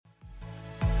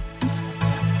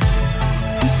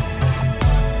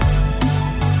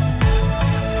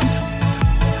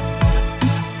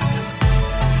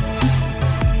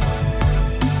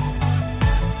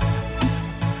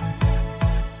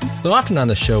So often on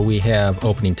the show, we have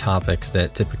opening topics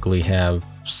that typically have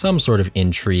some sort of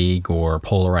intrigue or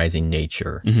polarizing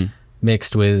nature,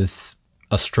 mixed with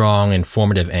a strong,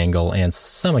 informative angle and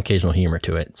some occasional humor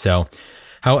to it. So,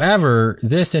 however,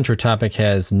 this intro topic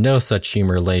has no such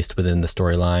humor laced within the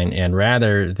storyline, and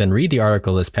rather than read the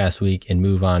article this past week and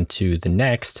move on to the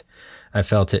next, I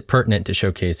felt it pertinent to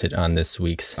showcase it on this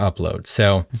week's upload.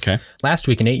 So, last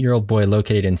week, an 8-year-old boy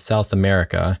located in South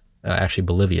America, actually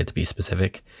Bolivia to be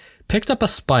specific, picked up a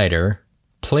spider,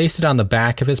 placed it on the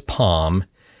back of his palm,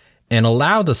 and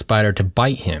allowed the spider to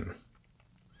bite him,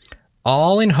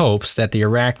 all in hopes that the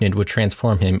arachnid would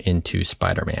transform him into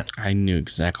Spider-Man. I knew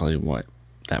exactly what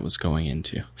that was going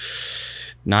into.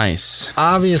 Nice.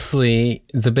 Obviously,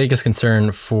 the biggest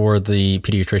concern for the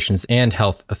pediatricians and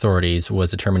health authorities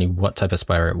was determining what type of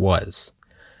spider it was.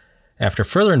 After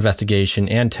further investigation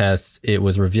and tests, it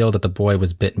was revealed that the boy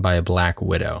was bitten by a black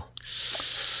widow.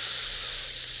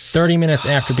 30 minutes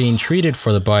after being treated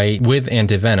for the bite with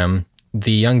antivenom,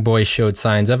 the young boy showed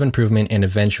signs of improvement and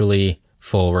eventually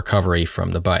full recovery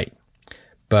from the bite.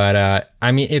 But,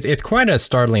 it's quite a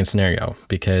startling scenario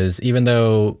because even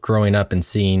though growing up and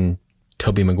seeing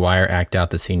Tobey Maguire act out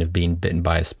the scene of being bitten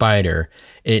by a spider,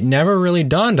 it never really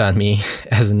dawned on me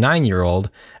as a 9-year-old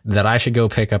that I should go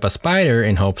pick up a spider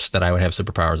in hopes that I would have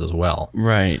superpowers as well.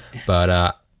 Right.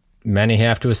 But many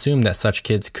have to assume that such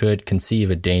kids could conceive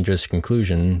a dangerous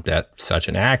conclusion that such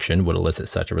an action would elicit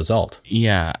such a result.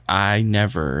 Yeah, I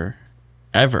never,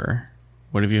 ever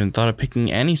would have even thought of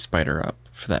picking any spider up,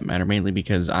 for that matter, mainly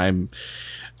because I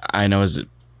know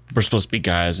we're supposed to be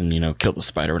guys and, kill the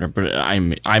spider or whatever, but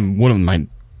I'm one of my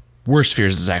worst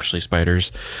fears is actually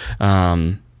spiders.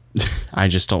 I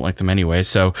just don't like them anyway.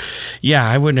 So, yeah,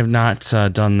 I wouldn't have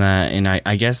not done that. And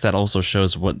I guess that also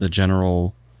shows what the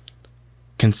general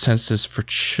consensus for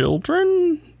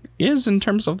children is in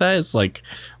terms of that. It's like,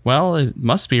 well, it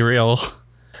must be real.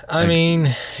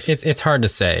 It's hard to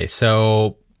say.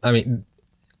 So, and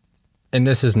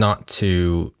this is not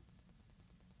to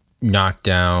knock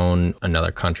down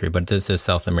another country, but this is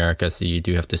South America, so you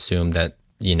do have to assume that,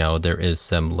 there is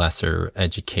some lesser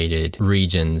educated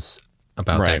regions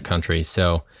about that country.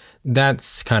 So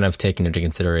that's kind of taken into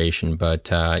consideration. But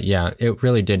it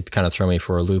really did kind of throw me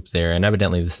for a loop there. And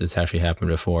evidently this has actually happened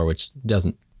before, which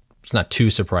it's not too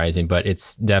surprising, but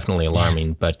it's definitely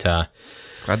alarming. But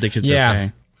glad the kid's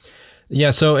okay.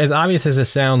 Yeah, so as obvious as this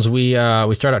sounds, we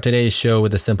start out today's show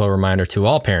with a simple reminder to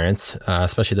all parents,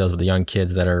 especially those with the young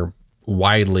kids that are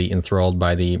widely enthralled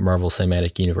by the Marvel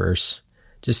Cinematic Universe.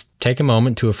 Just take a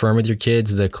moment to affirm with your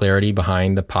kids the clarity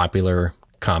behind the popular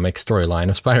comic storyline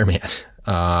of Spider-Man.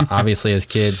 Obviously, as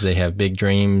kids, they have big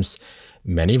dreams,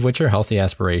 many of which are healthy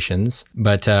aspirations,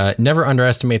 but never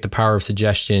underestimate the power of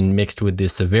suggestion mixed with the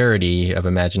severity of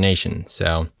imagination.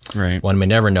 So one may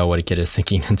never know what a kid is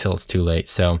thinking until it's too late.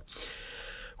 So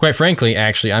quite frankly,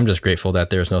 actually, I'm just grateful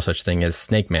that there's no such thing as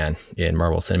Snake Man in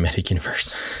Marvel Cinematic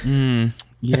Universe.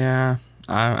 Yeah,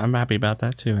 I'm happy about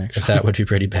that too, actually. That would be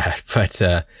pretty bad.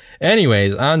 But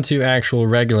anyways, on to actual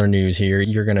regular news here.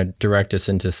 You're going to direct us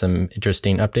into some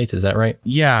interesting updates. Is that right?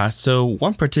 Yeah, so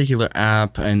one particular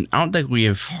app, and I don't think we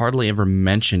have hardly ever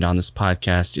mentioned on this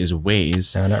podcast, is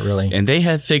Waze. No, not really. And they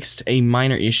have fixed a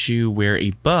minor issue where a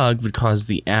bug would cause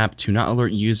the app to not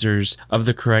alert users of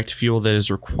the correct fuel that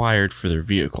is required for their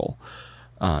vehicle.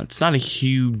 It's not a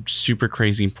huge, super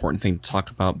crazy important thing to talk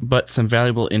about, but some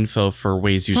valuable info for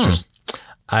Waze users.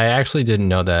 I actually didn't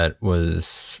know that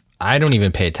was... I don't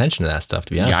even pay attention to that stuff,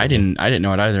 to be honest. Yeah, I didn't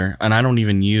know it either. And I don't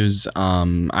even use...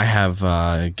 I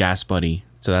have Gas Buddy,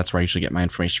 so that's where I usually get my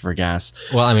information for gas.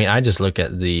 Well, I just look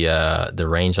at the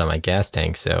range on my gas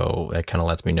tank, so it kind of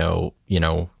lets me know,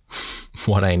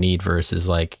 what I need versus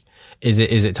like... Is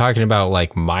it talking about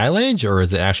like mileage, or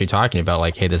is it actually talking about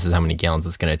like, hey, this is how many gallons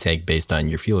it's going to take based on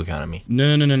your fuel economy?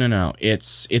 No.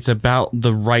 It's about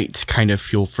the right kind of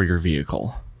fuel for your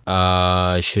vehicle.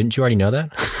 Shouldn't you already know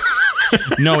that?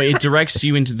 No, it directs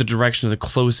you into the direction of the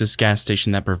closest gas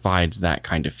station that provides that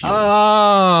kind of fuel.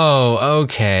 Oh,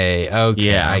 okay.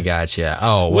 Yeah. I gotcha.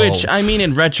 Oh, well. Which,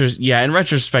 in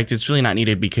retrospect, it's really not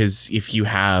needed because if you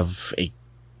have a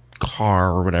car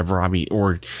or whatever,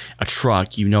 or a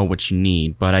truck, you know what you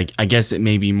need. But I guess it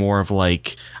may be more of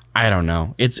like, I don't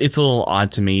know. It's a little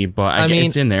odd to me, but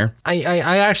it's in there. I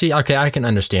actually, okay, I can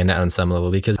understand that on some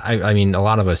level because a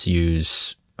lot of us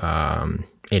use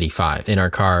 85 in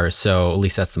our cars, so at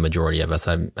least that's the majority of us.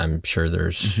 I'm sure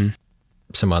there's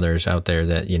some others out there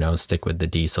that stick with the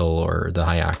diesel or the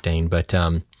high octane, but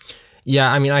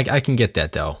I can get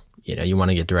that though. You want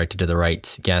to get directed to the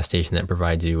right gas station that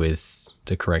provides you with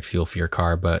the correct fuel for your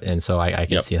car. And so I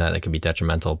can see how that could be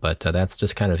detrimental. But that's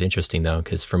just kind of interesting, though,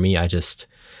 because for me,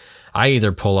 I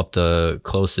either pull up the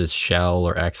closest Shell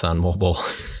or Exxon Mobil.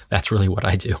 That's really what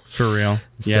I do. For real.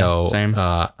 Yeah, so, same.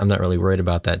 I'm not really worried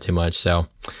about that too much. So,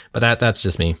 but that's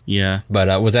just me. Yeah.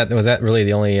 But was that really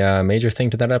the only major thing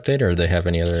to that update, or do they have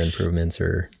any other improvements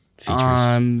or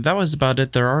features? That was about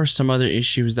it. There are some other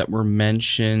issues that were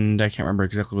mentioned. I can't remember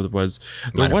exactly what it was.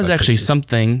 There was actually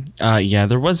something.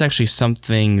 There was actually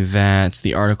something that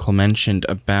the article mentioned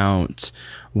about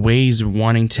Waze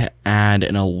wanting to add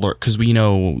an alert, because I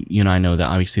know that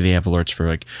obviously they have alerts for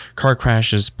like car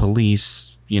crashes,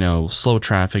 police, slow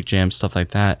traffic jams, stuff like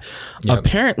that. Yep.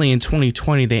 Apparently in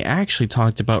 2020 they actually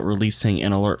talked about releasing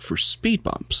an alert for speed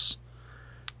bumps.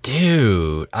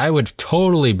 Dude, I would have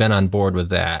totally been on board with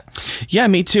that. Yeah,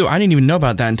 me too. I didn't even know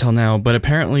about that until now, but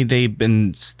apparently they've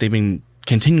been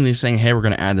continually saying, hey, we're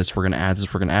going to add this, we're going to add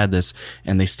this, we're going to add this,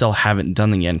 and they still haven't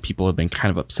done it yet, and people have been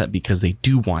kind of upset because they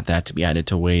do want that to be added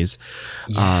to Waze.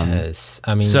 Yes.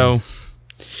 I'd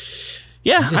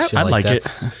like it.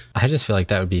 I just feel like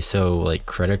that would be so like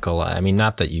critical. I mean,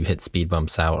 not that you hit speed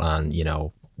bumps out on,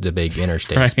 the big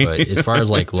interstates, right? But as far as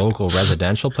like local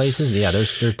residential places,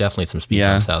 there's definitely some speed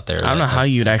bumps out there. I don't know how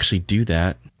you'd actually do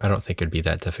that. I don't think it'd be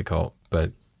that difficult,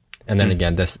 and then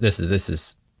again, this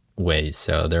is Waze,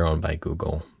 so they're owned by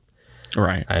Google,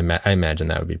 right? I imagine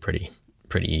that would be pretty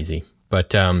easy,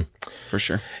 but for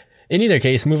sure. In either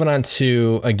case, moving on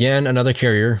to again another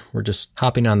carrier. We're just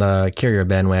hopping on the carrier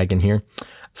bandwagon here.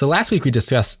 So last week we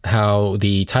discussed how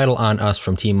the title on us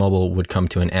from T-Mobile would come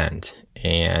to an end,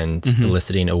 and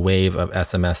eliciting a wave of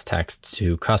SMS texts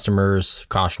to customers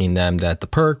cautioning them that the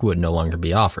perk would no longer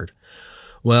be offered.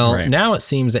 Well, Now it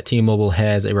seems that T-Mobile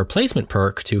has a replacement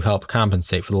perk to help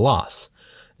compensate for the loss.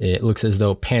 It looks as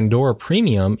though Pandora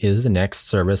Premium is the next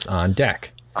service on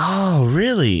deck. Oh,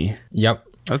 really? Yep.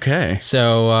 Okay.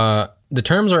 So the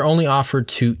terms are only offered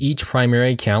to each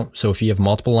primary account. So if you have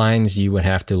multiple lines, you would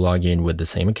have to log in with the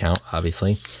same account,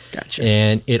 obviously. Gotcha.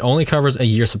 And it only covers a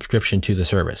year subscription to the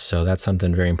service. So that's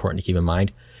something very important to keep in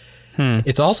mind.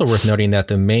 It's also worth noting that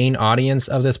the main audience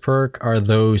of this perk are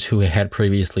those who had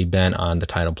previously been on the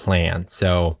title plan.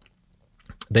 So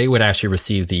they would actually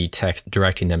receive the text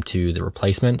directing them to the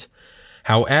replacement.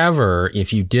 However,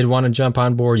 if you did want to jump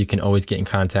on board, you can always get in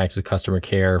contact with customer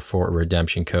care for a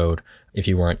redemption code if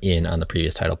you weren't in on the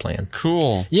previous title plan.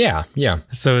 Cool. Yeah.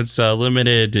 So it's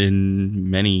limited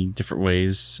in many different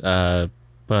ways,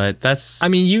 but that's... I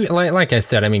mean, you like I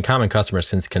said, common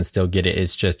customers can still get it.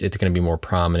 It's just it's going to be more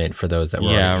prominent for those that were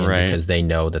already in because they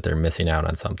know that they're missing out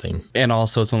on something. And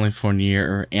also, it's only for a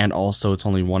year, and also it's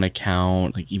only one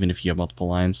account, like even if you have multiple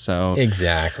lines. So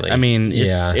exactly.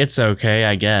 It's okay,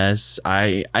 I guess.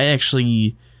 I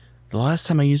actually... The last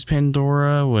time I used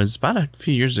Pandora was about a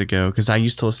few years ago because I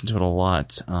used to listen to it a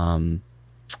lot.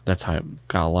 That's how I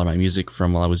got a lot of my music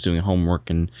from while I was doing homework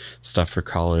and stuff for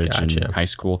college and high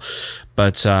school.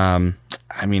 But, I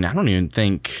don't even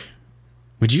think...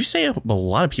 Would you say a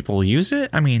lot of people use it?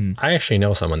 I actually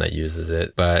know someone that uses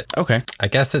it, but okay. I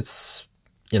guess it's,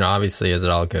 obviously as it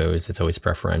all goes, it's always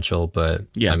preferential, but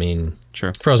yeah,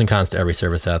 sure. Pros and cons to every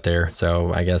service out there.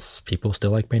 So I guess people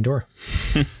still like Pandora.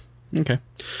 Okay.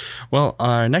 Well,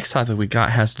 our next topic we got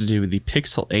has to do with the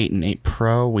Pixel 8 and 8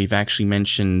 Pro. We've actually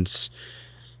mentioned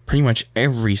pretty much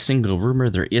every single rumor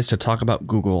there is to talk about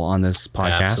Google on this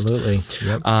podcast. Absolutely.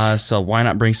 Yep. So why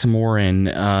not bring some more in?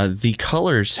 The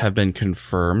colors have been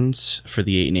confirmed for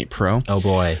the 8 and 8 Pro. Oh,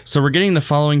 boy. So we're getting the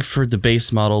following for the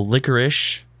base model: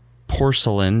 licorice,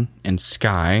 porcelain, and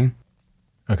sky.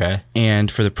 Okay.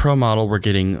 And for the Pro model, we're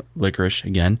getting licorice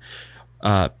again,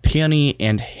 peony,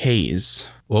 and haze.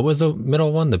 What was the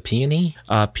middle one? The peony?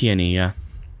 Peony, yeah.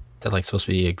 Is that supposed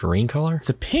to be a green color? It's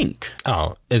a pink.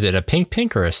 Oh, is it a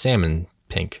pink or a salmon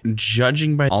pink?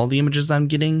 Judging by all the images I'm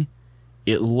getting,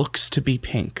 it looks to be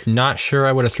pink. Not sure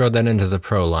I would have thrown that into the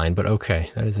Pro line, but okay,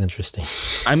 that is interesting.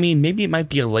 Maybe it might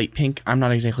be a light pink. I'm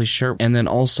not exactly sure. And then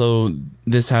also,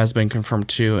 this has been confirmed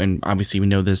too, and obviously we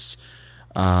know this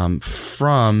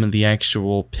from the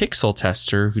actual Pixel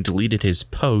tester who deleted his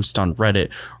post on Reddit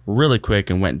really quick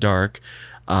and went dark.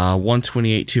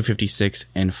 128, 256,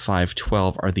 and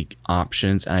 512 are the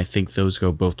options, and I think those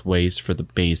go both ways for the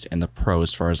base and the Pro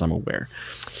as far as I'm aware.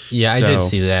 Yeah, I did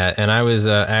see that, and I was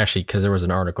actually, because there was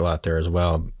an article out there as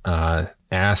well,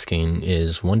 asking,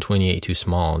 is 128 too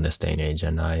small in this day and age?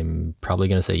 And I'm probably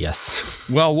going to say yes.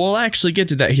 Well, we'll actually get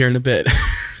to that here in a bit.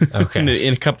 Okay.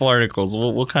 in a couple articles.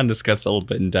 We'll kind of discuss that a little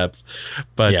bit in depth.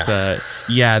 But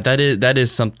that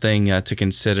is something to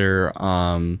consider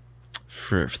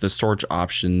for the storage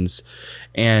options.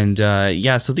 And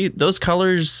so those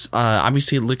colors,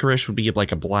 obviously licorice would be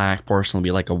like a black, porcelain would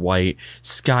be like a white,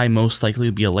 sky most likely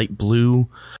would be a light blue.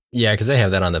 Yeah, because they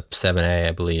have that on the 7A,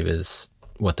 I believe, is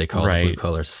what they call the blue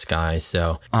color, sky.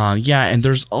 So and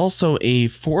there's also a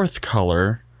fourth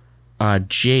color,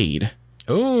 jade.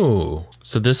 Ooh.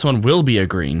 So this one will be a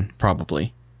green,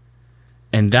 probably.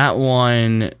 And that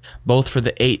one, both for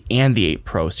the 8 and the 8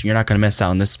 Pro, so you're not going to miss out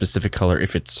on this specific color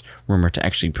if it's rumored to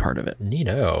actually be part of it.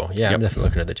 Neato. Yeah, yep. I'm definitely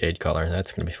looking at the jade color.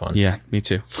 That's going to be fun. Yeah, me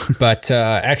too. But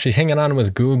actually, hanging on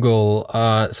with Google,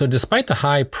 so despite the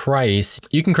high price,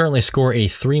 you can currently score a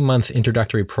 3-month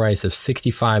introductory price of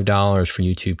 $65 for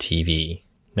YouTube TV.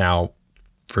 Now,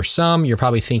 for some, you're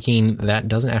probably thinking that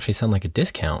doesn't actually sound like a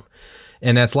discount.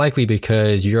 And that's likely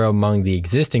because you're among the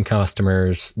existing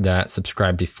customers that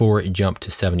subscribed before it jumped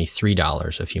to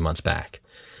 $73 a few months back.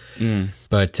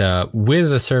 But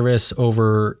with the service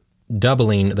over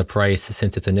doubling the price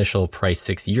since its initial price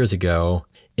 6 years ago,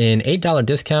 an $8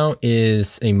 discount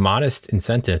is a modest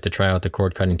incentive to try out the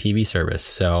cord-cutting TV service.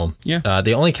 So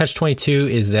the only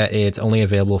catch-22 is that it's only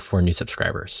available for new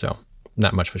subscribers. So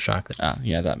not much of a shock there.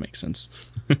 Yeah, that makes sense.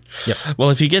 Yep. Well,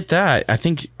 if you get that, I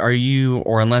think,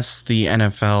 unless the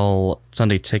NFL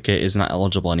Sunday ticket is not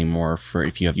eligible anymore for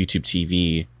if you have YouTube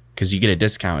TV, because you get a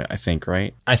discount, I think,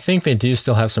 right? I think they do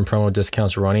still have some promo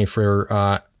discounts running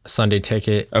for Sunday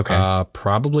ticket. Okay.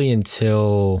 Probably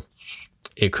until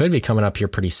it could be coming up here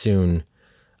pretty soon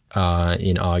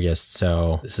in August.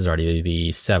 So this is already the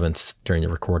 7th during the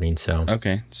recording. So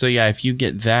okay. So yeah, if you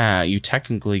get that, you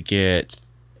technically get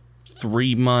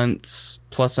 3 months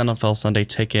plus NFL Sunday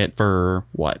ticket for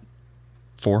what?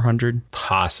 $400?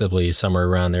 Possibly somewhere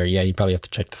around there. Yeah, you probably have to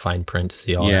check the fine print to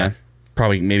see all that.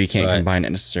 Probably maybe can't combine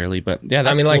it necessarily, but yeah,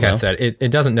 that's cool, like I said,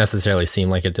 it doesn't necessarily seem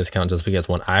like a discount just because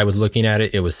when I was looking at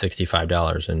it, it was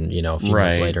 $65 and a few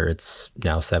months later it's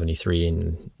now $73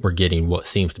 and we're getting what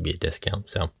seems to be a discount.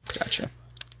 So gotcha.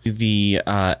 The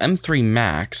M3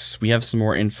 Max, we have some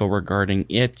more info regarding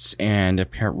it, and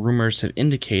apparent rumors have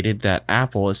indicated that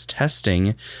Apple is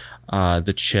testing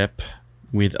the chip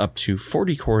with up to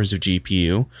 40 cores of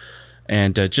GPU.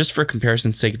 And just for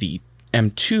comparison's sake, the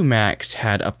M2 Max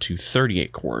had up to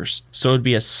 38 cores. So it would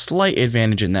be a slight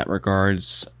advantage in that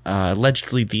regards.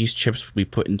 Allegedly, these chips will be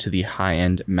put into the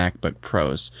high-end MacBook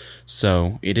Pros.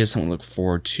 So it is something to look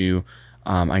forward to.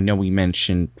 I know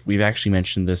we've actually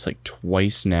mentioned this like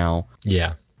twice now.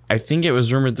 Yeah. I think it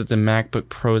was rumored that the MacBook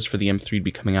Pros for the M3 would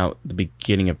be coming out the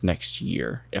beginning of next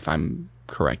year, if I'm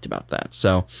correct about that.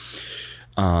 So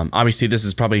obviously this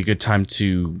is probably a good time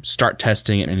to start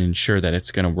testing it and ensure that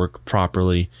it's going to work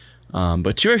properly.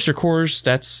 But 2 extra cores,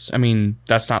 that's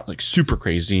not like super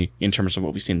crazy in terms of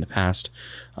what we've seen in the past.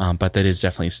 But that is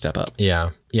definitely a step up.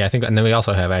 Yeah. Yeah, I think, and then we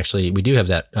also have we do have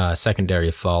that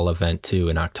secondary fall event too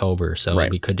in October. So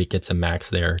we could get some Macs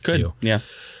there too. Yeah.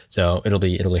 So it'll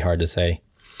be hard to say.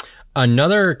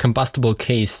 Another combustible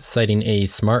case citing a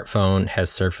smartphone has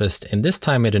surfaced, and this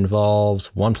time it involves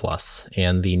OnePlus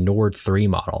and the Nord 3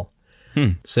 model.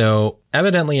 So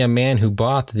evidently a man who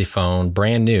bought the phone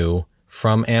brand new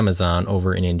from Amazon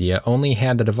over in India only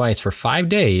had the device for 5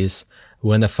 days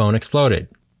when the phone exploded.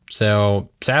 So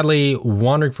sadly,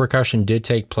 one repercussion did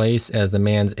take place as the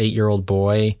man's 8-year-old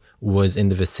boy was in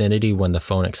the vicinity when the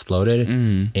phone exploded,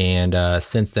 and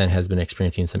since then has been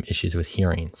experiencing some issues with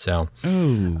hearing. So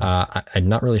I'm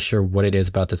not really sure what it is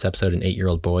about this episode and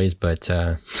 8-year-old boys, but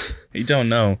you don't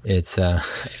know. It's a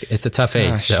tough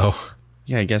age, so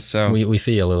yeah, I guess so. We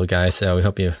feel little guy, so we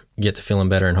hope you get to feeling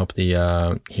better and hope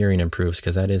the hearing improves,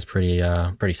 because that is pretty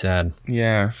sad.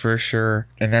 Yeah, for sure.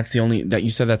 And that's the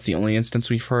only instance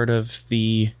we've heard of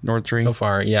the Nord 3 so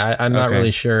far. Yeah, I'm not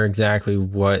really sure exactly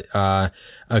what a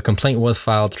complaint was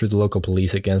filed through the local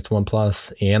police against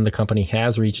OnePlus, and the company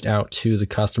has reached out to the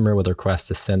customer with a request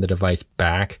to send the device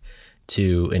back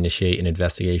to initiate an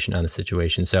investigation on the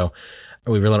situation. So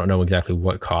we really don't know exactly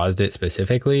what caused it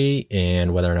specifically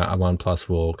and whether or not OnePlus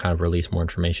will kind of release more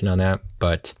information on that.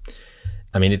 But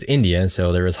I mean, it's India,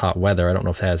 so there is hot weather. I don't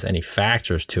know if it has any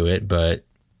factors to it, but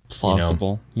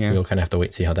plausible. We'll kind of have to wait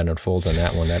and see how that unfolds on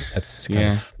that one. That's kind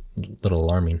of a little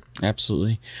alarming.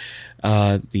 Absolutely.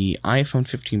 The iPhone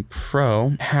 15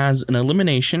 Pro has an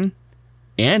elimination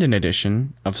and an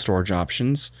addition of storage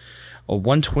options. A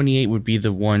 128 would be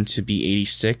the one to be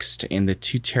 86ed, and the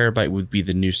 2 terabyte would be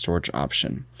the new storage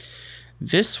option.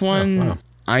 This one,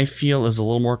 I feel, is a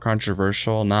little more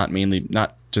controversial, not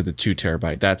to the 2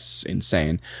 terabyte. That's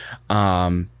insane.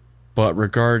 But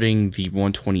regarding the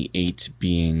 128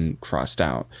 being crossed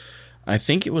out, I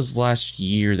think it was last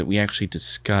year that we actually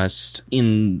discussed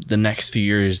in the next few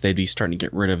years they'd be starting to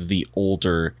get rid of the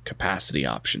older capacity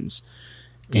options.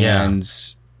 Yeah. And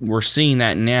we're seeing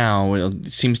that now. It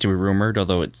seems to be rumored,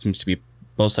 although it seems to be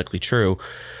most likely true.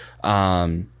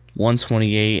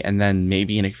 128, and then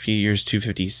maybe in a few years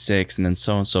 256, and then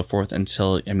so on and so forth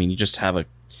until, I mean, you just have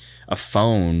a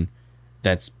phone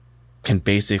that's can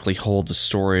basically hold the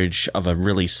storage of a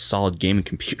really solid gaming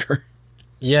computer.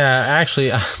 Yeah, actually,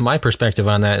 my perspective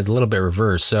on that is a little bit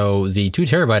reversed. So the 2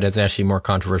 terabyte is actually more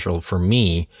controversial for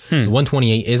me. The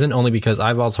 128 isn't, only because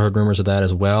I've also heard rumors of that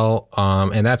as well.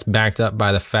 And that's backed up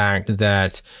by the fact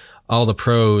that all the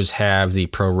pros have the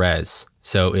ProRes.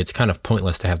 So it's kind of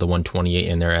pointless to have the 128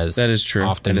 in there, as that is true.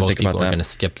 Often most people are going to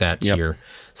skip that tier.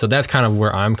 So that's kind of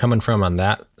where I'm coming from on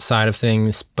that side of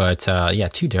things. But yeah,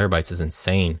 2 terabytes is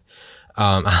insane.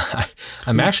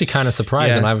 I'm actually kind of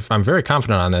surprised, and I'm very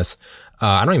confident on this.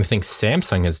 I don't even think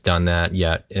Samsung has done that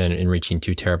yet in reaching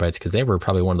 2 terabytes, because they were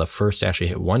probably one of the first to actually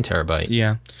hit 1 terabyte.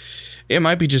 Yeah. It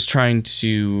might be just trying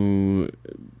to,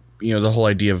 the whole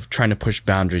idea of trying to push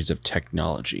boundaries of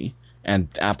technology. And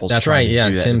Apple's That's trying right. to Yeah,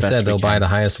 do that Tim the best said they'll buy the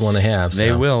highest one they have.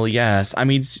 They will, yes. I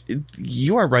mean,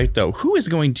 you are right, though. Who is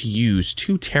going to use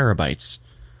 2 terabytes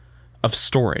of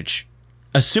storage?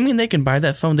 Assuming they can buy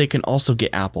that phone, they can also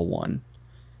get Apple One.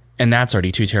 And that's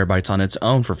already 2 terabytes on its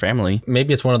own for family.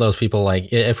 Maybe it's one of those people,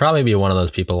 like, it'd probably be one of those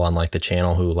people on like the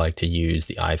channel who like to use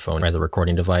the iPhone as a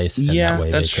recording device. And Yeah, that way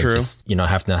that's they can true. just, not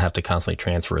have to constantly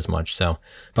transfer as much. So,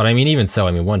 but I mean, even so,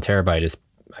 1 terabyte is,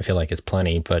 I feel like, is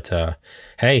plenty. But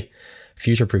hey,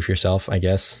 future-proof yourself, I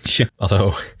guess. Yeah.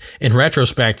 Although, in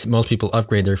retrospect, most people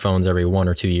upgrade their phones every 1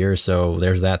 or 2 years. So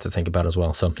there's that to think about as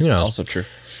well. So who knows? Also true.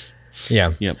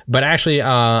 Yeah. Yep. But actually,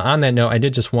 on that note, I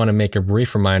did just want to make a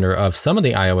brief reminder of some of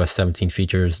the iOS 17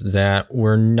 features that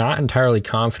we're not entirely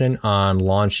confident on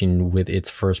launching with its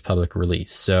first public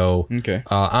release. So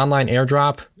online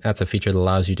AirDrop, that's a feature that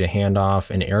allows you to hand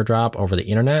off an AirDrop over the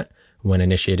internet when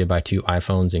initiated by 2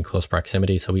 iPhones in close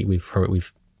proximity. So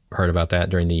we've heard about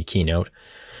that during the keynote.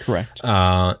 Correct.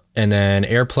 And then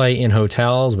AirPlay in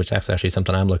hotels, which that's actually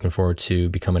something I'm looking forward to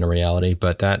becoming a reality.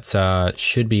 But that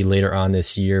should be later on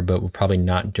this year, but probably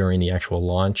not during the actual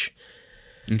launch.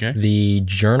 Okay. The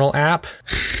Journal app,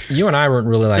 you and I weren't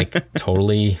really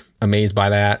totally amazed by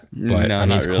that. But No, it's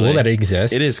not cool really. that it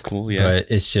exists. It is cool, yeah.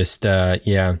 But it's just,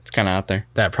 It's kind of out there.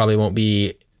 that probably won't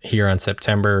be here on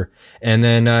September. And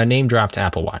then name dropped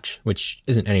Apple Watch, which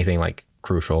isn't anything like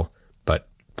crucial, but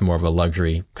more of a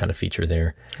luxury kind of feature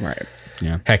there. Right.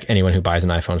 Yeah. Heck, anyone who buys an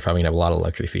iPhone is probably going to have a lot of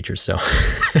luxury features. So,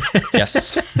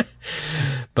 Yes.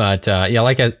 but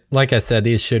like I said,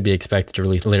 these should be expected to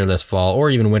release later this fall or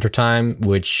even wintertime,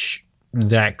 which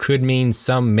that could mean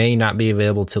some may not be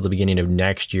available till the beginning of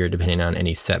next year, depending on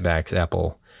any setbacks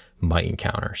Apple might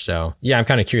encounter. So, yeah, I'm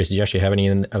kind of curious. Do you actually have any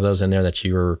of those in there that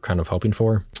you were kind of hoping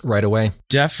for right away?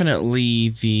 Definitely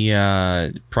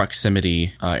the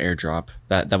proximity AirDrop.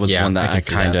 That was one that I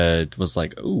kind of was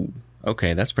like, ooh,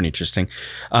 okay, that's pretty interesting.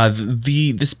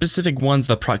 The specific ones,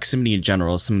 the proximity in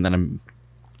general, is something that I'm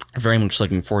very much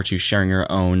looking forward to. Sharing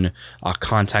your own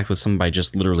contact with someone by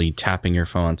just literally tapping your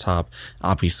phone on top.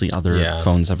 Obviously, other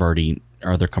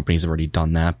other companies have already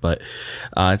done that, but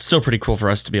it's still pretty cool for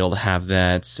us to be able to have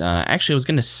that. Actually, I was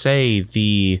going to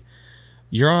say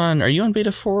are you on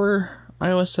beta 4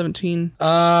 iOS 17?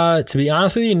 To be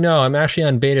honest with you, no. I'm actually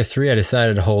on beta 3. I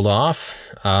decided to hold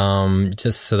off,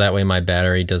 just so that way my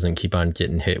battery doesn't keep on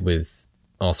getting hit with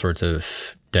all sorts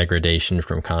of degradation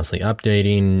from constantly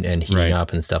updating and heating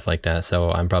up and stuff like that.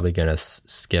 So I'm probably going to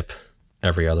skip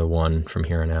every other one from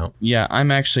here on out. Yeah,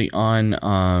 I'm actually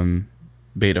on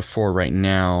beta 4 right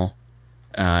now.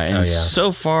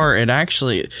 So far it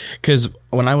actually, because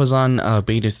when I was on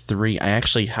beta 3, I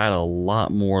actually had a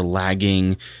lot more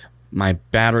lagging. My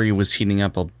battery was heating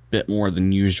up a bit more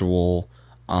than usual.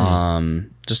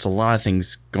 Just a lot of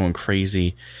things going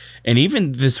crazy. And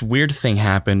even this weird thing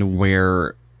happened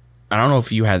where, I don't know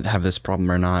if you have this problem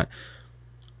or not,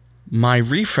 my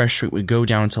refresh rate would go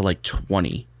down to like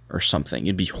 20 or something.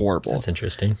 It'd be horrible. That's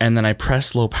interesting. And then I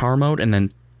pressed low power mode and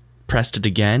then pressed it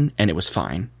again and it was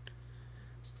fine.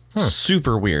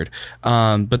 Super weird.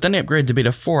 But then I upgraded to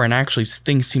beta 4 and actually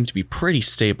things seem to be pretty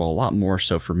stable, a lot more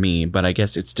so for me, but I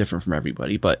guess it's different from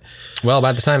everybody. But well,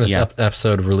 by the time this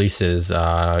episode releases,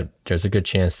 there's a good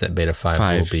chance that beta 5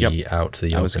 will be out to the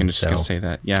open. I was just going to say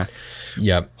that. Yeah.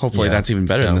 Yep. Hopefully that's even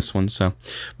better than this one. So,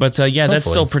 but that's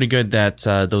still pretty good that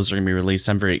those are going to be released.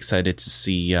 I'm very excited to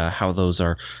see how those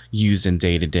are used in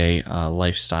day-to-day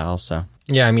lifestyle. So.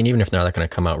 Yeah, even if they're not going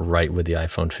to come out right with the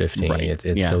iPhone 15,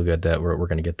 it's still good that we're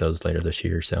going to get those later this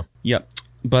year. So, yep.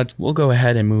 But we'll go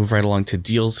ahead and move right along to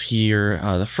deals here.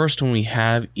 The first one we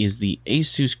have is the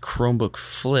Asus Chromebook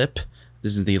Flip.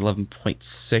 This is the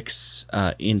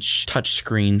 11.6 inch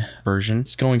touchscreen version.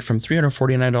 It's going from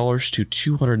 $349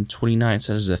 to $229,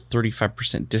 so that is a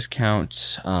 35%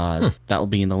 discount. That will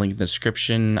be in the link in the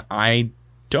description. I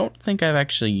don't think I've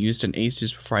actually used an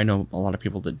Asus before. I know a lot of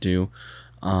people that do.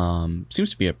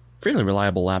 Seems to be a fairly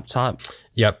reliable laptop.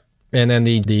 Yep. And then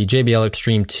the JBL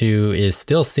Extreme 2 is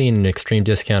still seeing an extreme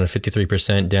discount of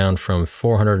 53%, down from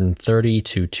 $430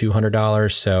 to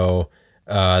 $200. So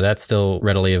that's still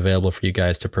readily available for you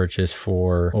guys to purchase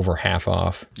for over half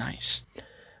off. Nice.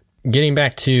 Getting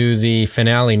back to the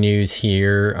finale news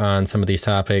here on some of these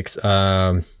topics.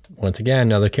 Once again,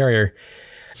 another carrier.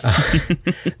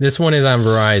 This one is on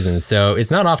Verizon. So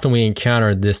it's not often we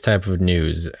encounter this type of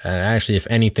news. And actually, if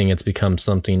anything, it's become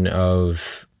something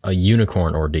of a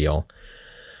unicorn ordeal.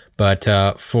 But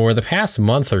for the past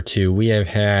month or two, we have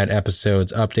had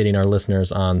episodes updating our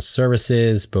listeners on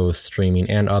services, both streaming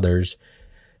and others,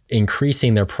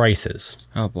 increasing their prices.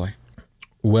 Oh boy.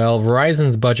 Well,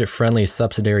 Verizon's budget-friendly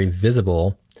subsidiary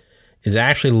Visible is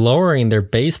actually lowering their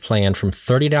base plan from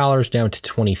 $30 down to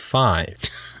 $25.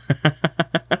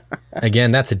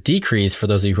 Again, that's a decrease for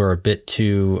those of you who are a bit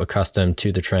too accustomed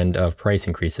to the trend of price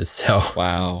increases. So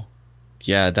wow.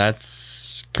 Yeah,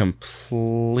 that's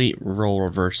complete role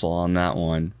reversal on that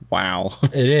one. Wow.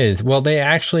 It is. Well,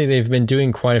 they've been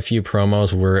doing quite a few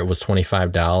promos where it was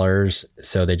 $25.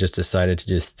 So they just decided to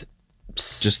just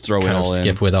throw it all in.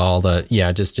 Skip with all the,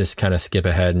 just kind of skip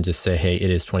ahead and just say, hey, it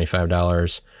is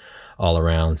 $25 all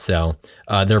around. So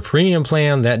their premium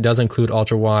plan, that does include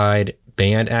ultra wide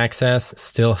band access,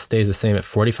 still stays the same at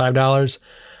 $45.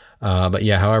 But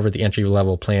yeah, however, the entry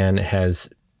level plan has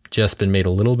just been made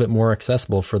a little bit more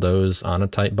accessible for those on a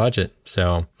tight budget.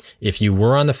 So if you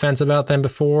were on the fence about them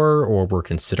before or were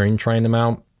considering trying them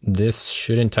out, this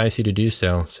should entice you to do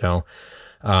so. So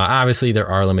obviously there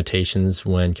are limitations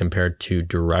when compared to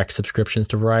direct subscriptions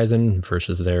to Verizon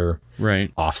versus their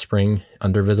offspring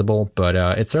under Visible. But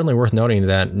it's certainly worth noting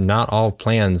that not all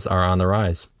plans are on the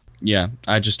rise. Yeah,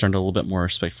 I just earned a little bit more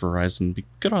respect for Verizon. Be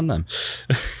good on them.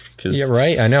 Yeah,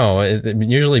 right. I know.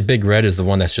 Usually Big Red is the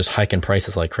one that's just hiking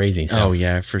prices like crazy. So. Oh,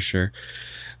 yeah, for sure.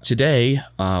 Today,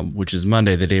 which is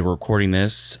Monday, the day we're recording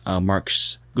this,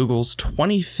 marks Google's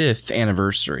 25th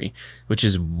anniversary, which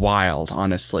is wild,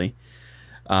 honestly.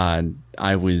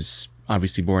 I was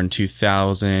obviously born in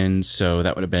 2000, so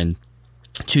that would have been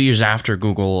 2 years after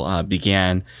Google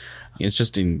began. It's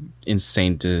just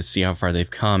insane to see how far they've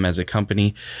come as a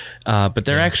company. But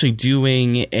they're actually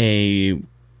doing a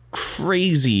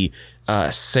crazy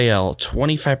sale,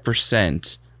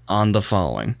 25% on the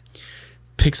following: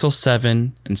 Pixel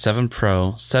 7 and 7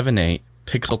 Pro, 7.8,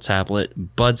 Pixel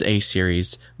Tablet, Buds A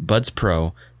Series, Buds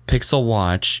Pro, Pixel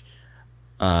Watch,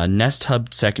 Nest Hub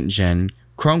 2nd Gen,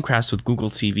 Chromecast with Google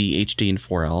TV, HD, and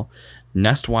 4L,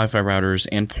 Nest Wi-Fi routers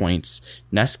and points,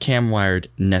 Nest Cam wired,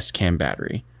 Nest Cam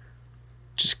battery.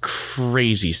 Just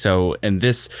crazy. So, and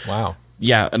this... Wow.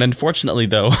 Yeah, and unfortunately,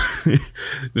 though,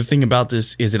 the thing about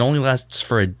this is it only lasts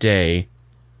for a day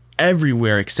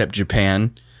everywhere except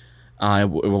Japan. It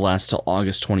will last till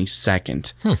August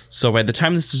 22nd. So by the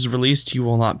time this is released, you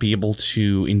will not be able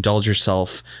to indulge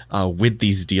yourself with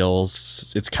these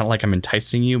deals. It's kind of like I'm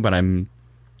enticing you, but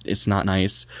it's not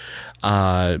nice.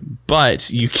 But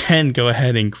you can go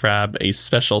ahead and grab a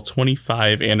special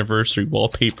 25 anniversary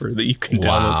wallpaper that you can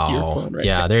download to your phone right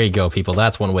now. There you go, people.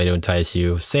 That's one way to entice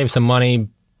you. Save some money.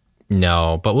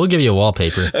 No, but we'll give you a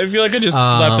wallpaper. I feel like I just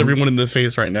slapped everyone in the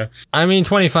face right now. I mean,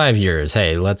 25 years.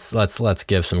 Hey, let's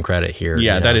give some credit here.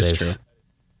 Yeah, that is true.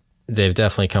 They've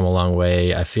definitely come a long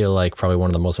way. I feel like probably one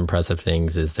of the most impressive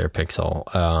things is their Pixel.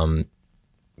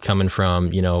 Coming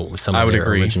from, some of their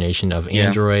origination of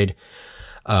Android,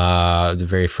 the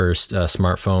very first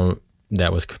smartphone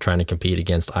that was trying to compete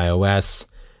against iOS,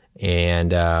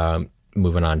 and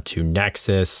moving on to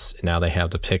Nexus. Now they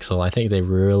have the Pixel. I think they've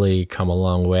really come a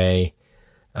long way.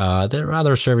 Their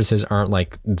other services aren't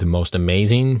like the most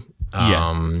amazing.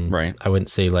 Right. I wouldn't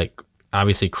say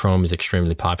obviously Chrome is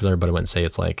extremely popular, but I wouldn't say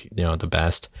it's the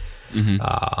best. Mm-hmm.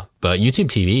 But YouTube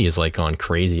TV is gone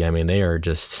crazy. I mean, they are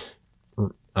just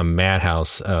a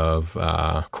madhouse of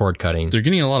cord cutting. They're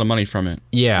getting a lot of money from it.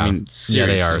 Yeah. I mean,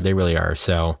 seriously. Yeah, they are. They really are.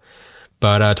 So,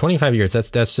 But 25 years,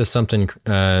 that's just something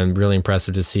really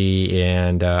impressive to see.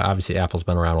 And obviously, Apple's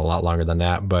been around a lot longer than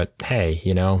that. But hey,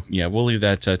 Yeah, we'll leave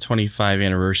that 25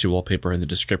 anniversary wallpaper in the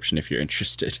description if you're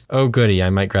interested. Oh, goody. I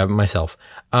might grab it myself.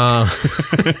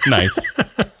 Nice.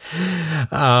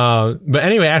 But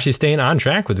anyway, actually staying on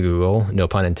track with Google, no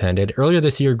pun intended. Earlier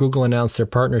this year, Google announced their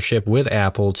partnership with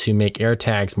Apple to make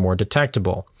AirTags more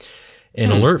detectable. An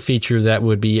alert feature that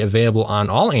would be available on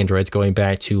all Androids going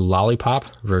back to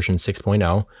Lollipop version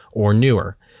 6.0 or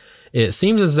newer. It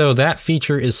seems as though that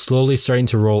feature is slowly starting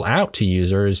to roll out to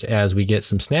users as we get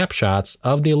some snapshots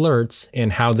of the alerts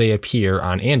and how they appear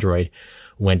on Android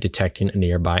when detecting a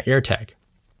nearby AirTag.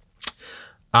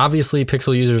 Obviously,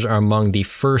 Pixel users are among the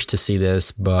first to see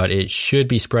this, but it should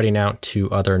be spreading out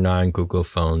to other non-Google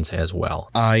phones as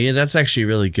well. Yeah, that's actually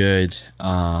really good.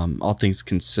 All things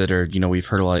considered, we've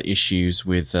heard a lot of issues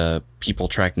with people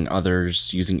tracking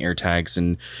others using AirTags,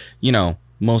 and,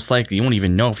 most likely you won't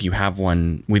even know if you have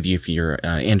one with you if you're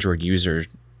an Android user,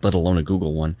 let alone a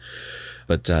Google one.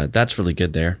 But that's really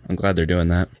good there. I'm glad they're doing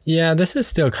that. Yeah, this is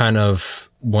still kind of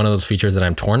one of those features that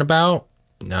I'm torn about,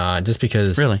 just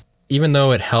because... Really? Even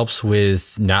though it helps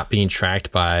with not being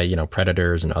tracked by,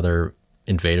 predators and other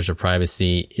invaders of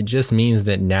privacy, it just means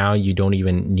that now you don't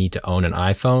even need to own an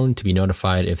iPhone to be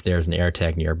notified if there's an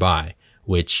AirTag nearby,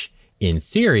 which in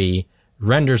theory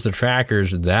renders the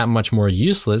trackers that much more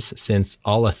useless, since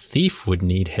all a thief would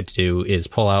need to do is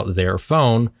pull out their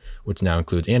phone, which now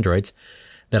includes Androids,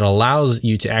 that allows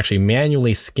you to actually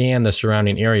manually scan the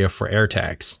surrounding area for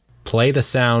AirTags, play the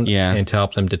sound and to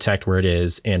help them detect where it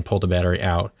is and pull the battery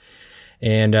out.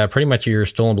 And pretty much your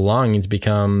stolen belongings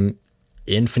become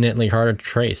infinitely harder to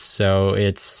trace. So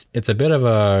it's a bit of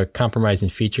a compromising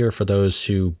feature for those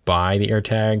who buy the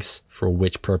AirTags for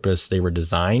which purpose they were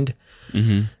designed.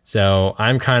 Mm-hmm. So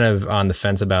I'm kind of on the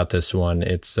fence about this one.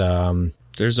 It's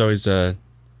there's always a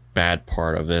bad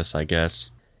part of this, I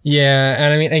guess. Yeah,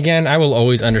 and I mean, again, I will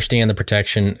always understand the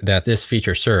protection that this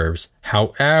feature serves.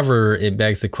 However, it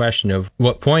begs the question of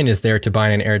what point is there to buy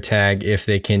an AirTag if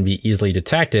they can be easily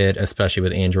detected, especially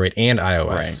with Android and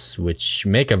iOS, which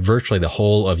make up virtually the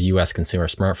whole of US consumer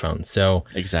smartphones. So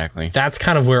exactly, that's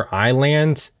kind of where I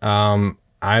land.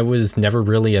 I was never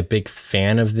really a big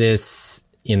fan of this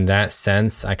in that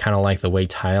sense. I kind of like the way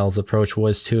Tile's approach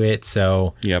was to it.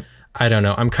 So yep. I don't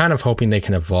know. I'm kind of hoping they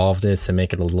can evolve this and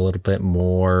make it a little bit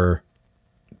more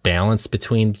balanced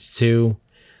between the two.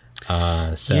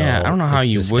 Yeah, I don't know how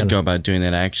you would go about doing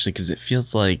that, actually, because it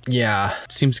feels like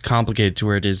it seems complicated to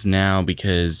where it is now,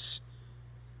 because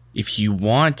if you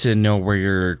want to know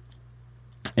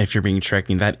if you're being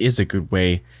tracking, that is a good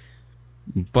way.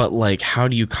 But, like, how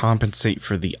do you compensate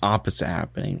for the opposite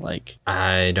happening? Like,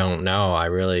 I don't know.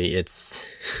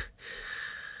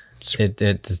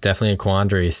 It's definitely a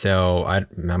quandary. So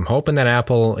I'm hoping that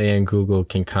Apple and Google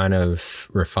can kind of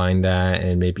refine that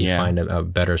and maybe find a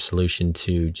better solution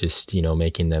to just,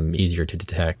 making them easier to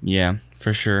detect. Yeah,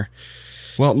 for sure.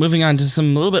 Well, moving on to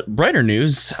some a little bit brighter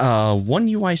news. One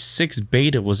UI 6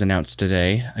 beta was announced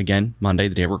today. Again, Monday,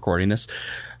 the day of recording this.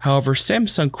 However,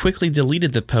 Samsung quickly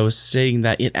deleted the post, saying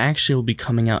that it actually will be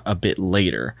coming out a bit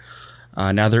later.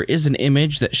 Now, there is an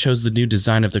image that shows the new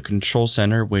design of the control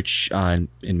center, which,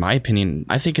 in my opinion,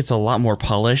 I think it's a lot more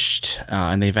polished,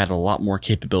 and they've added a lot more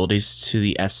capabilities to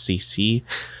the SCC.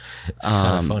 It's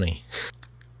kind of funny.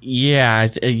 Yeah,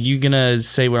 you gonna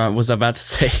say what I was about to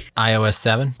say? iOS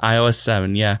 7? iOS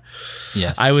 7, yeah.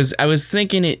 Yes. I was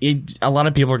thinking it a lot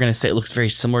of people are gonna say it looks very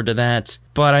similar to that,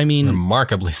 but I mean...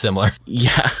 remarkably similar.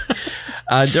 Yeah.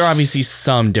 There are obviously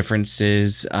some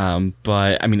differences,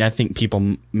 but I mean, I think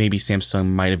maybe Samsung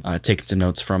might have taken some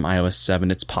notes from iOS 7.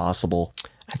 It's possible.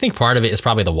 I think part of it is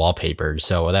probably the wallpaper,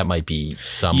 so that might be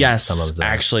some of the...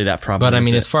 actually, that probably But I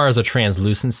mean, as far as the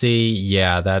translucency,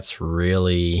 that's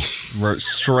really...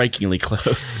 strikingly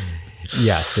close.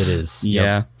 Yes, it is.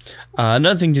 Yeah. Yep.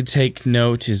 Another thing to take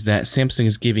note is that Samsung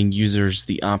is giving users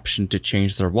the option to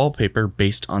change their wallpaper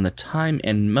based on the time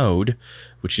and mode,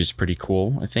 which is pretty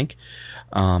cool, I think.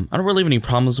 I don't really have any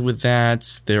problems with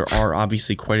that. There are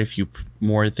obviously quite a few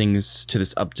more things to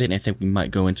this update, and I think we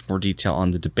might go into more detail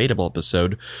on the debatable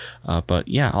episode. But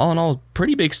yeah, all in all,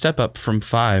 pretty big step up from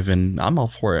 5, and I'm all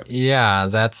for it. Yeah,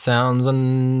 that sounds,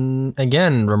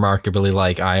 again, remarkably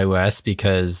like iOS,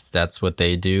 because that's what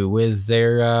they do with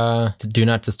their do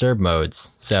not disturb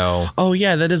modes. So. Oh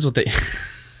yeah, that is what they...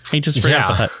 I just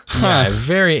forgot that. Yeah,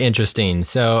 very interesting.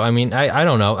 So, I mean, I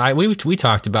don't know. We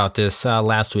talked about this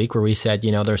last week where we said,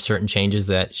 there are certain changes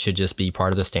that should just be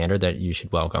part of the standard that you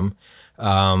should welcome.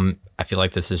 I feel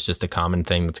like this is just a common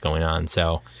thing that's going on.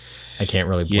 So I can't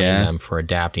really blame them for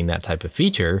adapting that type of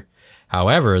feature.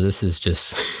 However, this is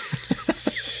just...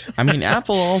 I mean,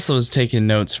 Apple also has taken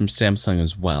notes from Samsung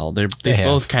as well. They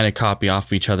both kind of copy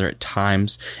off each other at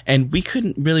times, and we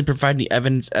couldn't really provide any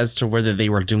evidence as to whether they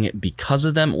were doing it because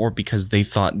of them or because they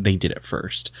thought they did it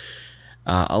first.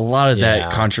 A lot of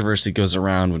that controversy goes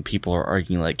around when people are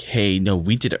arguing like, hey, no,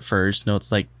 we did it first. No,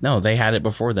 it's like, no, they had it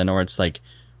before then. Or it's like,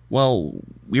 well,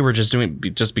 we were just doing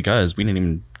it just because we didn't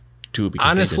even do it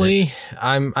because honestly,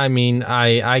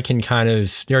 I can kind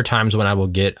of, there are times when I will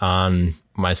get on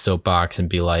my soapbox and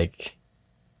be like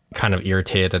kind of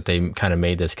irritated that they kind of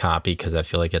made this copy because I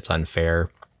feel like it's unfair.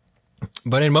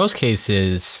 But in most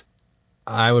cases,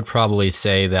 I would probably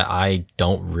say that I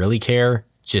don't really care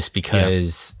just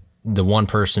because the one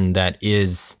person that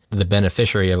is the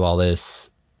beneficiary of all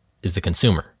this is the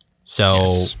consumer. So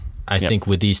I think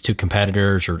with these two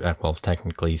competitors, or well,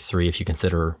 technically three, if you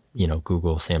consider,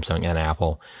 Google, Samsung, and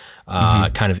Apple,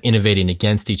 kind of innovating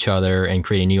against each other and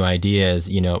creating new ideas,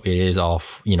 it is all,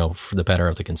 for the better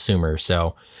of the consumer.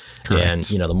 So,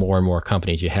 correct. And, the more and more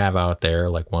companies you have out there,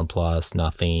 like OnePlus,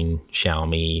 Nothing,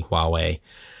 Xiaomi, Huawei.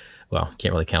 Well,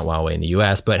 can't really count Huawei in the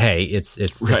US, but hey, it's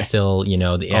still,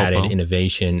 the added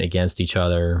innovation against each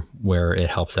other where it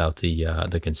helps out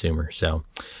the consumer. So,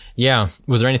 yeah.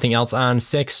 Was there anything else on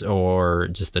 6 or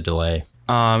just the delay?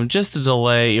 Just the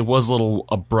delay. It was a little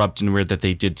abrupt and weird that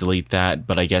they did delete that,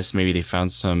 but I guess maybe they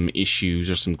found some issues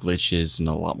or some glitches and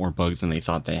a lot more bugs than they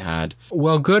thought they had.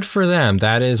 Well, good for them.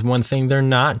 That is one thing they're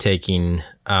not taking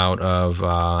out of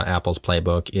Apple's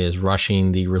playbook is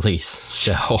rushing the release.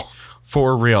 So...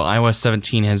 For real, iOS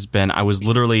 17 has been, I'm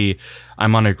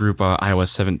on a group iOS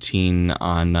 17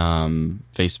 on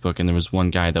Facebook, and there was one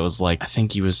guy that was like, I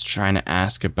think he was trying to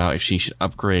ask about if she should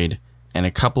upgrade, and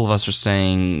a couple of us are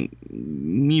saying,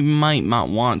 you might not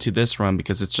want to this run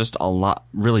because it's just a lot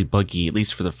really buggy, at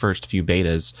least for the first few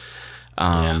betas.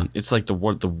 It's like the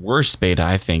worst beta,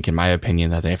 I think, in my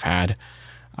opinion, that they've had.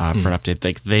 For an update.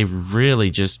 Like they really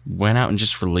just went out and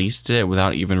just released it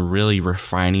without even really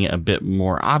refining it a bit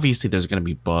more. Obviously there's going to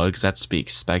be bugs, that's to be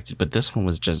expected, but this one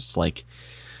was just like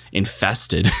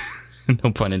infested.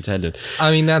 No pun intended.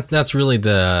 I mean, that's really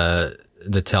the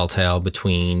telltale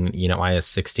between, iOS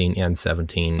 16 and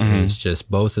 17 is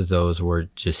just both of those were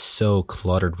just so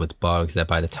cluttered with bugs that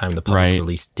by the time the public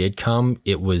release did come,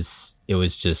 it was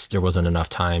just, there wasn't enough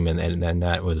time and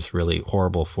that was really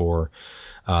horrible for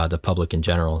the public in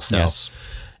general. So,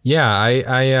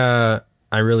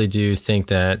 I really do think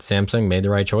that Samsung made the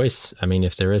right choice. I mean,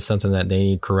 if there is something that they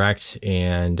need correct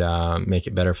and make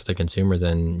it better for the consumer,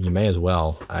 then you may as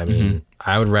well. I mean,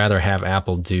 I would rather have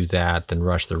Apple do that than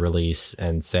rush the release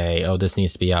and say, oh, this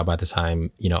needs to be out by the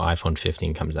time, iPhone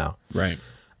 15 comes out. Right.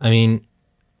 I mean,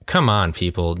 come on,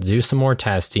 people, do some more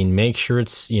testing. Make sure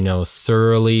it's,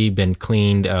 thoroughly been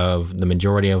cleaned of the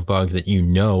majority of bugs that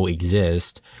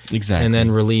exist. Exactly. And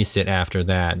then release it after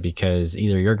that, because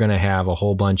either you're going to have a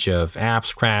whole bunch of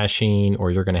apps crashing,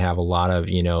 or you're going to have a lot of,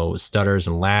 stutters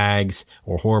and lags,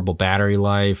 or horrible battery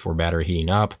life, or battery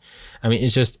heating up. I mean,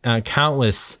 it's just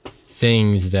countless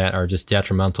things that are just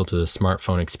detrimental to the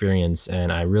smartphone experience,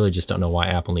 and I really just don't know why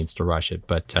Apple needs to rush it.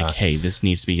 But hey, this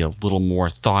needs to be a little more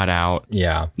thought out.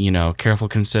 Yeah, careful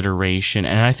consideration,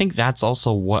 and I think that's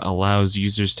also what allows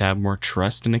users to have more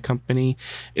trust in a company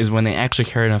is when they actually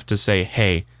care enough to say,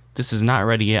 "Hey, this is not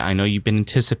ready yet. I know you've been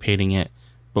anticipating it,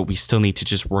 but we still need to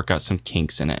just work out some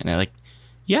kinks in it." And they're like,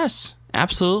 "Yes,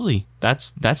 absolutely.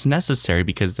 That's necessary,"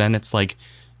 because then it's like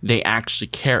they actually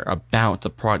care about the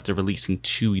product they're releasing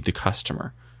to the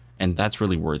customer. And that's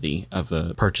really worthy of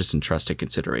a purchase and trusted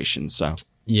consideration. So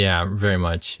yeah, very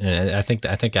much. And I think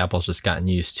Apple's just gotten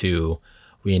used to,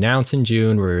 we announce in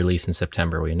June, we release in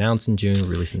September. We announce in June, we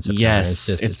release in September. Yes,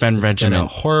 it's been regiment. It's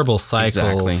been a horrible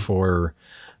cycle for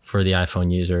the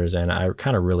iPhone users. And I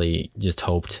kind of really just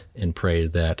hoped and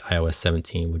prayed that iOS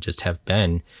 17 would just have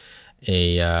been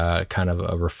a kind of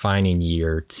a refining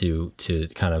year to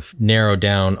kind of narrow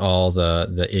down all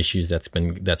the issues that's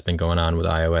been going on with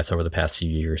iOS over the past few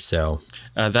years. So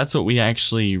that's what we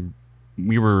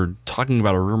were talking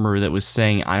about, a rumor that was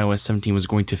saying iOS 17 was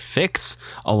going to fix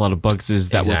a lot of bugs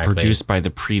that were produced by the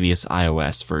previous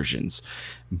iOS versions.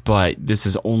 But this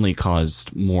has only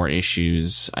caused more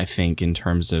issues, I think, in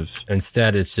terms of...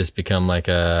 Instead, it's just become like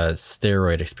a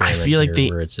steroid experiment. I feel like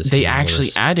they actually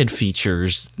added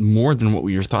features more than what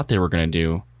we thought they were going to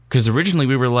do. Because originally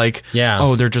we were like,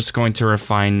 oh, they're just going to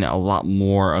refine a lot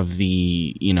more of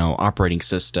the, operating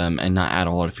system and not add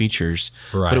a lot of features.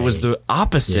 Right. But it was the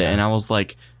opposite. Yeah. And I was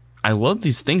like, I love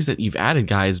these things that you've added,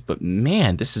 guys, but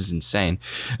man, this is insane.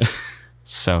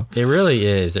 So it really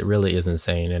is. It really is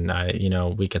insane.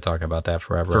 And we could talk about that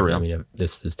forever. For real. I mean,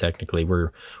 this is technically,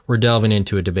 we're delving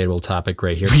into a debatable topic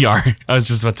right here. we are. I was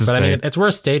just about to say. But I mean, it's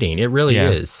worth stating. It really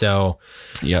is. So,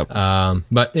 yep.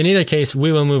 But in either case,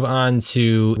 we will move on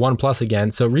to OnePlus again.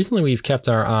 So recently we've kept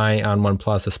our eye on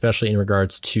OnePlus, especially in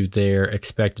regards to their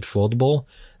expected foldable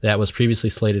that was previously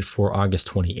slated for August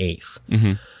 28th.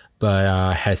 Mm-hmm.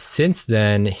 But has since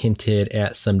then hinted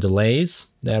at some delays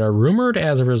that are rumored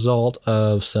as a result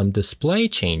of some display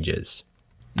changes.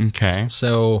 Okay.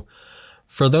 So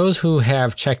for those who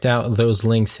have checked out those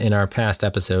links in our past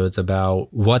episodes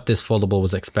about what this foldable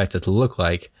was expected to look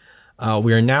like,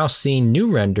 we are now seeing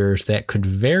new renders that could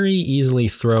very easily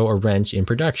throw a wrench in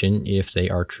production if they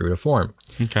are true to form.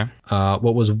 Okay.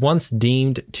 What was once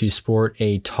deemed to sport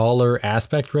a taller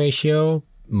aspect ratio,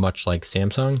 much like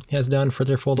Samsung has done for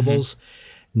their foldables,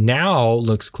 now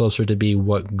looks closer to be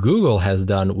what Google has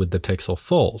done with the Pixel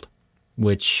Fold,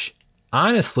 which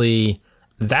honestly,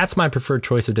 that's my preferred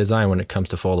choice of design when it comes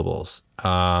to foldables.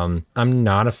 I'm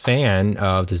not a fan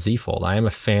of the Z Fold. I am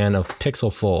a fan of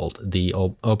Pixel Fold, the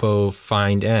Oppo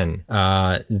Find N.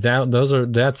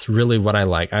 That's really what I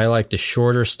like. I like the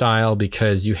shorter style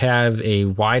because you have a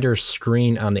wider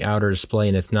screen on the outer display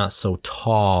and it's not so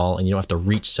tall and you don't have to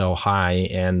reach so high,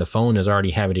 and the phone is already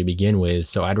heavy to begin with.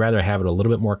 So I'd rather have it a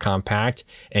little bit more compact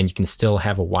and you can still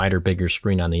have a wider, bigger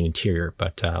screen on the interior.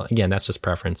 But again, that's just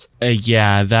preference.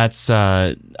 Yeah, that's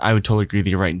I would totally agree with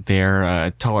you right there.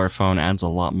 A taller phone adds a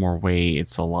lot more weight.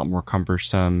 It's a lot more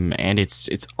cumbersome, and it's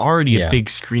already a big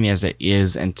screen as it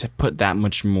is, and to put that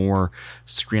much more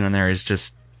screen on there is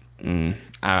just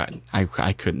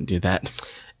I couldn't do that.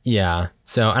 Yeah.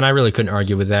 So, and I really couldn't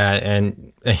argue with that.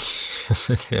 And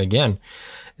again,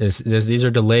 these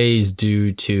are delays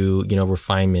due to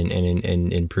refinement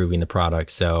and improving the product.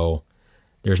 So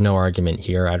there's no argument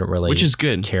here. I don't really, which is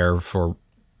good, care for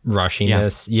rushing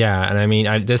this. Yeah. And I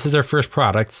mean, this is their first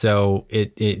product, so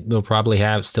it will probably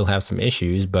still have some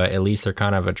issues, but at least they're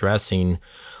kind of addressing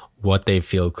what they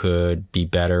feel could be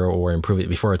better or improve it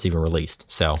before it's even released.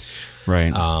 So,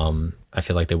 right. I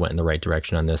feel like they went in the right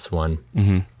direction on this one.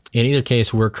 Mm-hmm. In either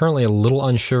case, we're currently a little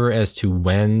unsure as to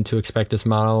when to expect this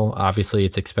model. Obviously,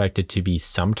 it's expected to be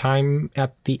sometime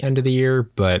at the end of the year,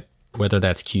 but whether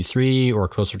that's Q3 or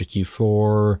closer to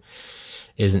Q4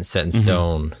 isn't set in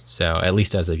stone, so at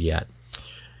least as of yet.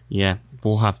 Yeah,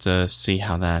 we'll have to see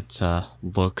how that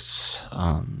looks,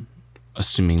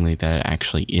 assumingly that it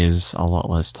actually is a lot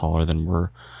less taller than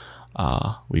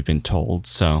we've been told.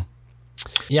 So,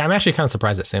 yeah, I'm actually kind of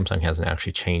surprised that Samsung hasn't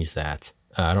actually changed that.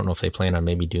 I don't know if they plan on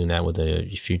maybe doing that with a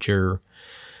future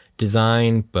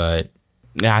design, but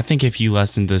yeah, I think if you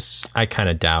lessen this, I kind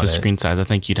of doubt the screen size, I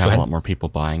think you'd have a lot more people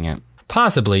buying it.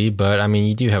 Possibly, but I mean,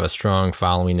 you do have a strong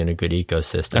following and a good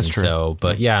ecosystem. That's true. So,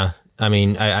 but yeah, I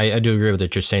mean, I do agree with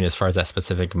what you're saying as far as that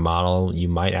specific model. You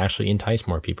might actually entice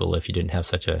more people if you didn't have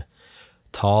such a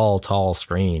tall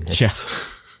screen.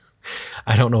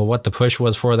 I don't know what the push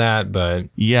was for that, but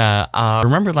yeah.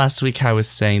 Remember last week I was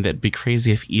saying that it'd be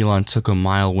crazy if Elon took a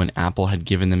mile when Apple had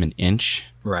given them an inch?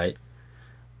 Right.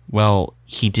 Well,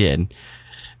 he did.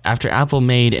 After Apple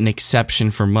made an exception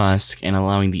for Musk and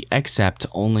allowing the XApp to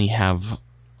only have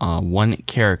one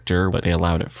character, but they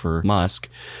allowed it for Musk,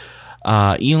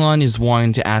 Elon is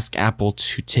wanting to ask Apple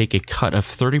to take a cut of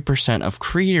 30% of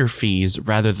creator fees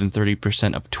rather than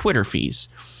 30% of Twitter fees.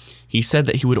 He said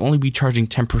that he would only be charging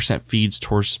 10% fees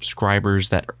towards subscribers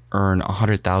that earn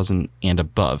 100,000 and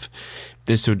above.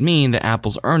 This would mean that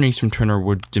Apple's earnings from Twitter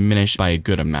would diminish by a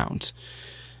good amount.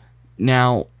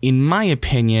 Now, in my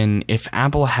opinion, if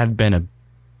Apple had been a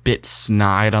bit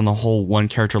snide on the whole one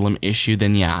character limit issue,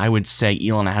 then yeah, I would say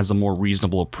Elon has a more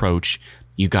reasonable approach.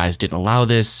 You guys didn't allow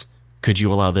this. Could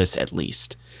you allow this at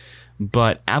least?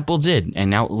 But Apple did, and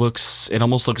now it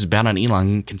almost looks bad on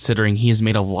Elon, considering he has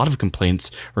made a lot of complaints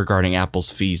regarding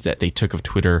Apple's fees that they took of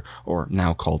Twitter, or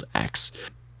now called X.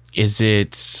 Is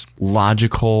it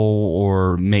logical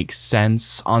or makes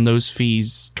sense on those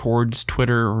fees towards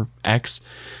Twitter or X?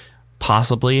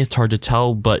 Possibly, it's hard to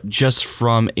tell, but just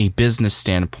from a business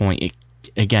standpoint,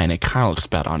 it kind of looks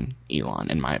bad on Elon,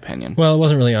 in my opinion. Well, it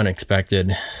wasn't really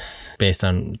unexpected based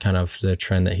on kind of the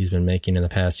trend that he's been making in the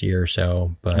past year or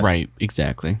so. But right,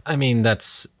 exactly. I mean,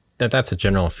 that's a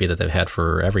general fee that they've had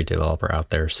for every developer out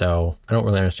there. So I don't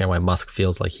really understand why Musk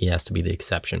feels like he has to be the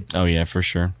exception. Oh, yeah, for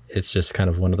sure. It's just kind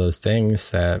of one of those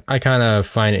things that I kind of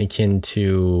find akin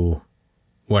to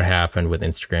what happened with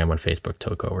Instagram when Facebook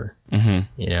took over.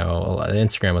 Mm-hmm.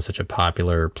 Instagram was such a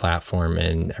popular platform,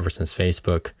 and ever since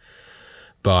Facebook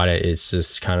bought it, it's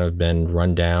just kind of been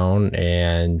run down,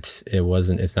 and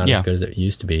it's not as good as it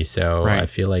used to be. So I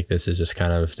feel like this is just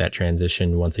kind of that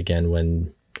transition once again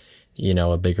when,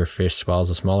 a bigger fish swallows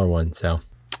a smaller one. So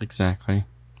exactly,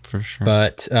 for sure.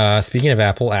 But speaking of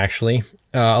Apple, actually,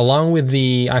 along with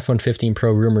the iPhone 15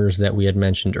 Pro rumors that we had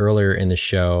mentioned earlier in the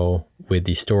show with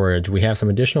the storage, we have some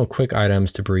additional quick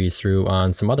items to breeze through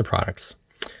on some other products.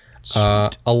 A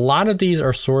lot of these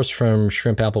are sourced from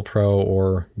Shrimp Apple Pro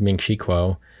or Ming Chi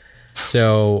Kuo.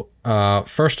 So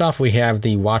first off, we have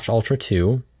the Watch Ultra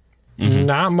 2.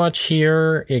 Not much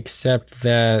here, except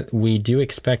that we do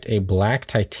expect a black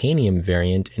titanium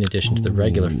variant in addition to the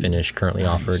regular finish currently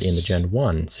offered in the Gen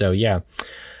 1. So yeah,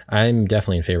 I'm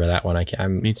definitely in favor of that one.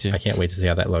 Me too. I can't wait to see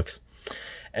how that looks.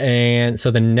 And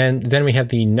so then we have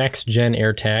the next gen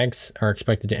AirTags are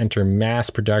expected to enter mass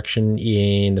production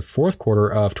in the fourth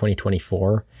quarter of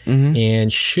 2024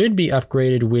 and should be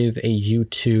upgraded with a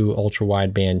U2 ultra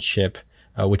wideband chip,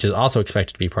 which is also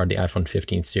expected to be part of the iPhone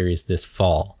 15 series this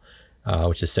fall,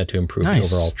 which is set to improve the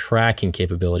overall tracking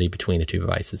capability between the two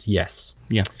devices. Yes.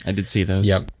 Yeah, I did see those.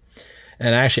 Yep.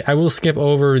 And actually, I will skip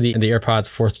over the AirPods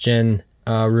fourth gen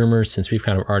rumors, since we've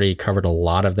kind of already covered a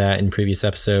lot of that in previous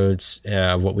episodes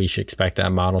of what we should expect that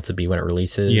model to be when it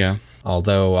releases. Yeah.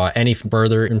 Although any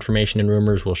further information and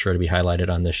rumors will sure to be highlighted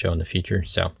on this show in the future.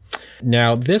 So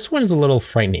now this one is a little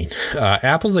frightening.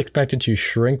 Apple's expected to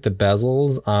shrink the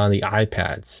bezels on the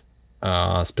iPads.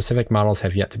 Specific models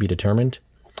have yet to be determined.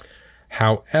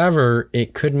 However,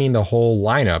 it could mean the whole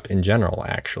lineup in general,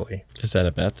 actually. Is that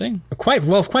a bad thing? Quite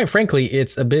frankly,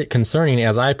 it's a bit concerning,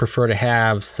 as I prefer to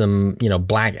have some,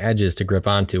 black edges to grip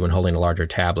onto when holding a larger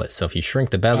tablet. So if you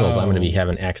shrink the bezels, I'm going to be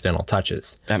having accidental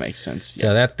touches. That makes sense.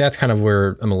 So that's kind of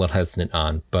where I'm a little hesitant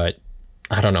on, but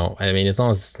I don't know. I mean, as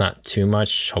long as it's not too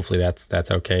much, hopefully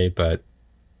that's okay, but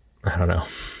I don't know.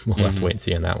 We'll have to wait and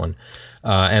see on that one.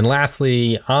 And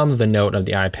lastly, on the note of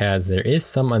the iPads, there is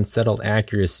some unsettled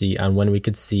accuracy on when we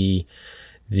could see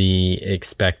the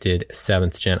expected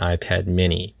 7th gen iPad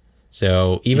mini.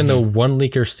 So even though one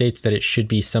leaker states that it should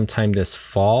be sometime this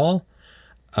fall,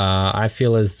 I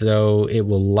feel as though it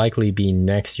will likely be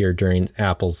next year during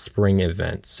Apple's spring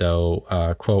event. So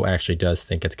Kuo actually does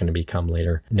think it's going to become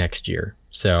later next year.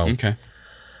 So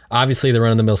obviously, the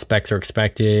run-of-the-mill specs are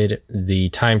expected. The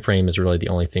time frame is really the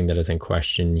only thing that is in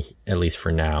question, at least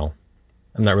for now.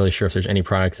 I'm not really sure if there's any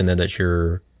products in there that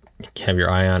you have your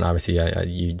eye on. Obviously,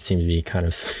 you seem to be kind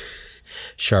of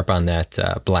sharp on that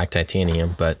black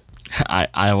titanium, but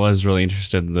I was really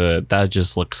interested. That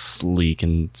just looks sleek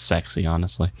and sexy,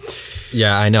 honestly.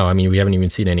 Yeah, I know. I mean, we haven't even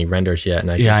seen any renders yet.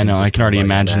 And I know. I can already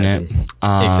imagine it.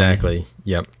 Exactly.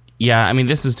 Yep. Yeah, I mean,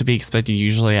 this is to be expected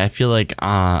usually. I feel like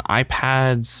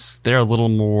iPads, they're a little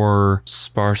more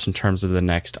sparse in terms of the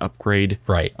next upgrade.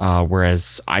 Right.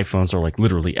 Whereas iPhones are like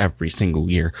literally every single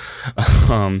year.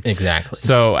 Exactly.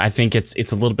 So I think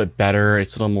it's a little bit better.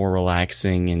 It's a little more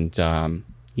relaxing and,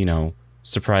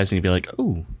 surprising to be like,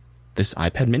 oh, this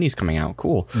iPad mini's coming out.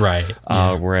 Cool. Right.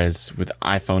 Whereas with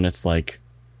iPhone, it's like,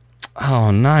 oh,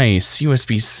 nice.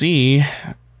 USB-C.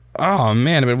 Oh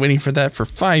man, I've been waiting for that for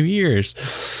 5 years.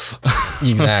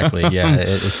 Exactly. Yeah,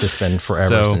 it's just been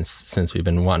forever since we've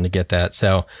been wanting to get that.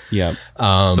 So yeah,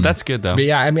 but that's good though. But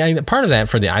yeah, I mean, part of that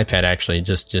for the iPad actually,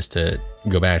 just to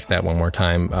go back to that one more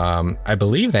time, I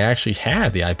believe they actually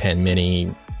have the iPad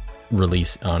Mini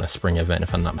release on a spring event,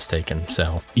 if I'm not mistaken.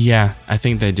 So yeah, I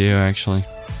think they do actually.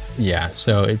 Yeah,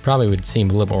 so it probably would seem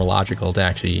a little more logical to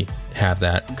actually have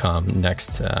that come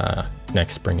next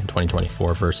spring in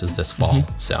 2024 versus this fall.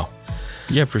 So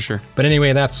yeah, for sure. But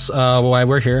anyway, that's why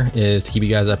we're here, is to keep you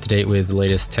guys up to date with the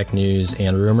latest tech news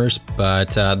and rumors.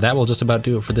 But that will just about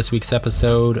do it for this week's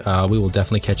episode. We will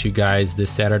definitely catch you guys this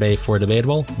Saturday for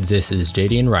Debatable. This is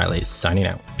JD and Riley signing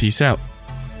out. Peace out.